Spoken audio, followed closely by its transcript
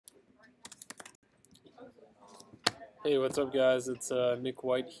Hey, what's up guys? It's Nick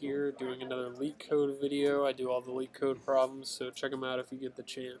White here doing another LeetCode video. I do all the LeetCode problems, so check them out if you get the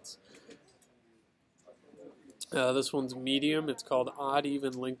chance. This one's medium. It's called odd,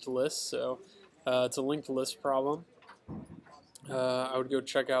 even, linked list. So it's a linked list problem. I would go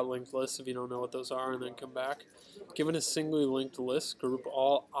check out linked lists if you don't know what those are and then come back. Given a singly linked list, group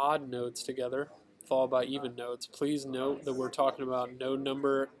all odd nodes together, followed by even nodes. Please note that we're talking about node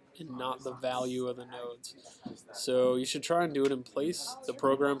number and not the value of the nodes. So you should try and do it in place. The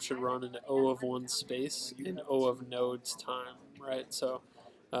program should run in O of 1 space in O of nodes time, right? So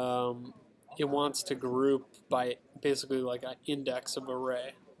it wants to group by basically like an index of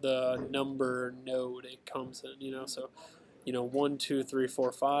array, the number node it comes in, so 1, 2, 3,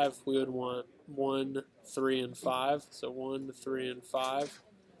 4, 5, we would want 1, 3, and 5. So 1, 3, and 5,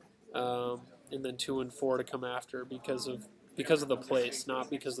 and then 2 and 4 to come after because of the place, not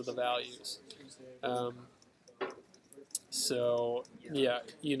because of the values. So yeah,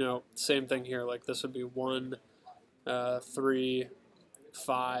 same thing here. Like this would be 1, 3,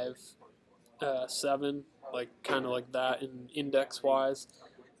 5, 7, like kind of like that in index wise.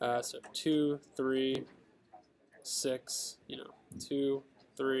 So 2, 3, 6, 2,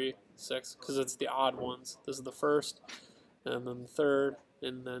 3, 6, because it's the odd ones. This is the first, and then the third,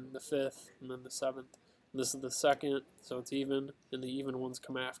 and then the fifth, and then the seventh. And this is the second, so it's even, and the even ones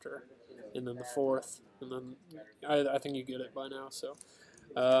come after, and then the fourth, and then I think you get it by now. So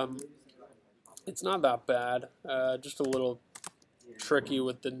it's not that bad, just a little tricky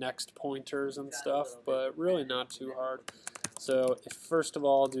with the next pointers and stuff, but really not too hard. So if first of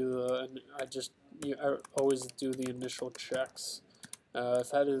all I always do the initial checks.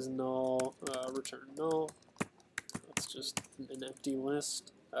 If head is null, return null. That's just an empty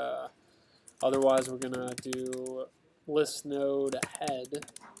list. Otherwise, we're gonna do list node head.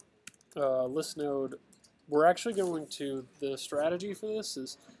 List node. We're actually going to, the strategy for this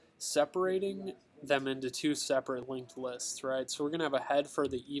is separating them into two separate linked lists, right? So we're gonna have a head for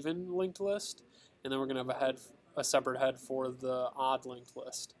the even linked list, and then we're gonna have a separate head for the odd linked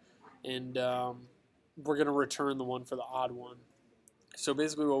list, and we're gonna return the one for the odd one. So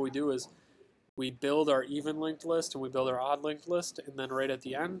basically, what we do is we build our even linked list and we build our odd linked list, and then right at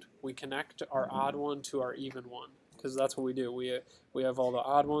the end we connect our odd one to our even one, because that's what we do. We have all the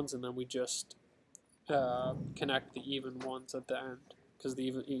odd ones, and then we just connect the even ones at the end, because the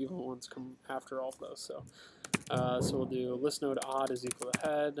even ones come after all of those. So so we'll do list node odd is equal to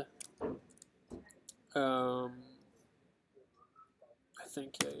head. I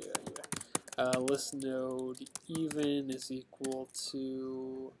think list node even is equal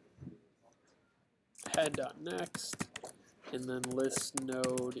to head.next, and then list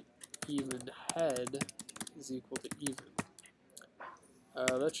node even head is equal to even.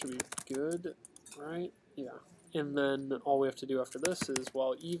 That should be good, right? Yeah. And then all we have to do after this is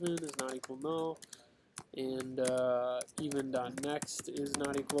while even is not equal null, and even.next is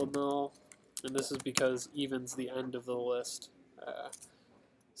not equal null, and this is because even's the end of the list.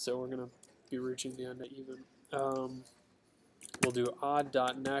 So we're going to be reaching the end of even. We'll do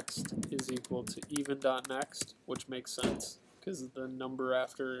odd.next is equal to even.next, which makes sense because the number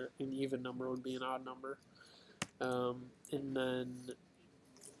after an even number would be an odd number. And then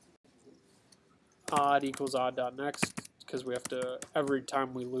odd equals odd.next, because we have to, every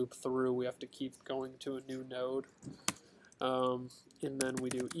time we loop through, we have to keep going to a new node. And then we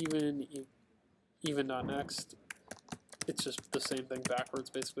do even.next. It's just the same thing backwards,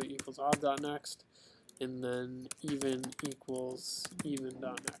 basically equals odd.next, and then even equals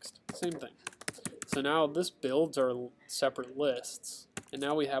even.next. Same thing. So now this builds our separate lists, and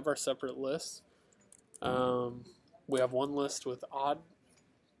now we have our separate lists. We have one list with odd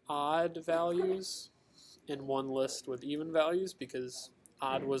values and one list with even values, because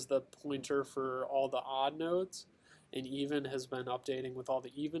odd was the pointer for all the odd nodes, and even has been updating with all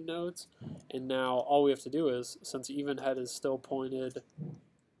the even nodes. And now all we have to do is, since even head is still pointed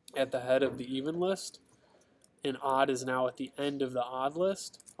at the head of the even list, and odd is now at the end of the odd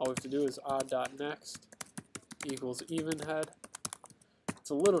list, all we have to do is odd.next equals even head. It's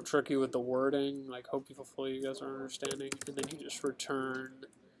a little tricky with the wording, like hopefully you guys are understanding, and then you just return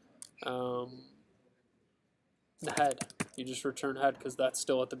the head. You just return head because that's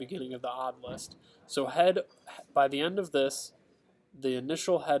still at the beginning of the odd list. So head, by the end of this, the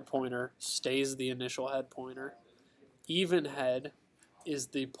initial head pointer stays the initial head pointer. Even head is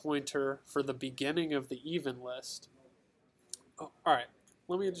the pointer for the beginning of the even list. Oh, alright,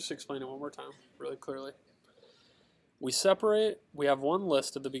 let me just explain it one more time really clearly. We have one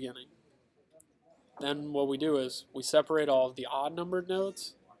list at the beginning. Then what we do is we separate all of the odd numbered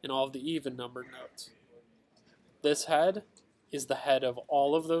nodes and all of the even numbered nodes. this head is the head of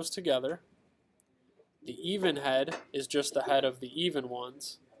all of those together. The even head is just the head of the even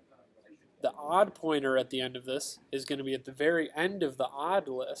ones. The odd pointer at the end of this is going to be at the very end of the odd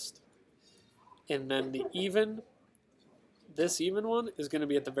list. And then this even one is going to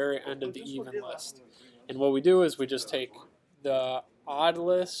be at the very end of the even list. And what we do is we just take the odd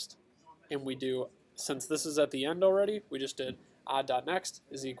list and we do, since this is at the end already, we just did odd.next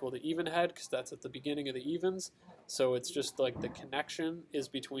is equal to even head because that's at the beginning of the evens. So it's just like the connection is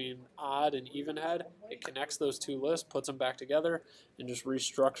between odd and even head. It connects those two lists, puts them back together, and just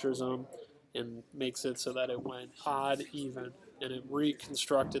restructures them and makes it so that it went odd, even, and it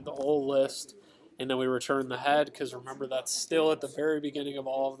reconstructed the whole list. And then we return the head because remember that's still at the very beginning of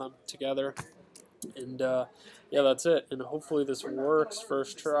all of them together. And yeah, that's it. And hopefully this works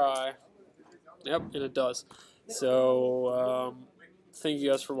first try. Yep, and it does. So thank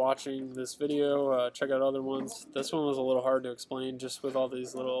you guys for watching this video. Check out other ones. This one was a little hard to explain just with all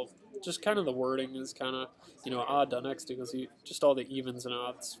these little, just kind of the wording is kind of, you know, odd.next because just all the evens and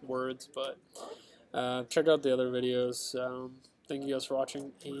odds words. But check out the other videos. Thank you guys for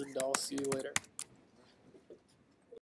watching, and I'll see you later.